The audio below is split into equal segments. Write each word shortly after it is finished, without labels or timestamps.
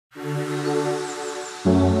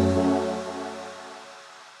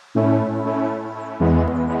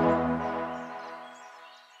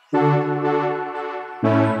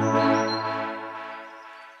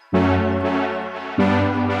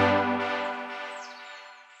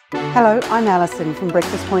Hello, I'm Alison from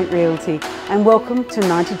Breakfast Point Realty and welcome to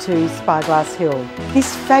 92 Spyglass Hill.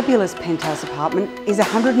 This fabulous penthouse apartment is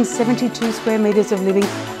 172 square metres of living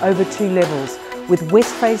over 2 levels with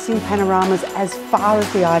west-facing panoramas as far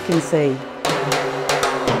as the eye can see.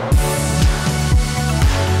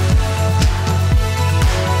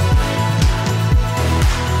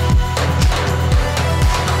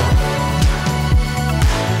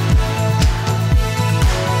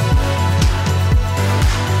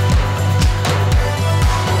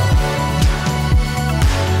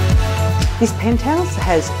 This penthouse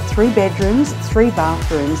has 3 bedrooms, 3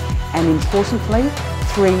 bathrooms and importantly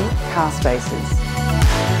 3 car spaces.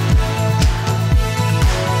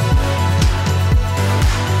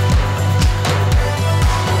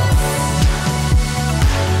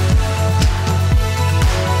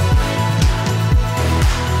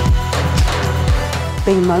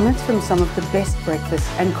 Being moments from some of the best breakfast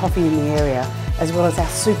and coffee in the area, as well as our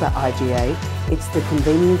super IGA, it's the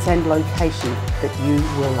convenience and location that you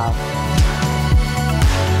will love.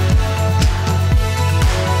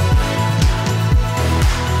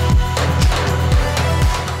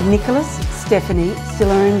 Nicholas, Stephanie,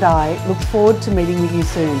 Scylla and I look forward to meeting with you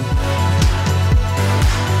soon.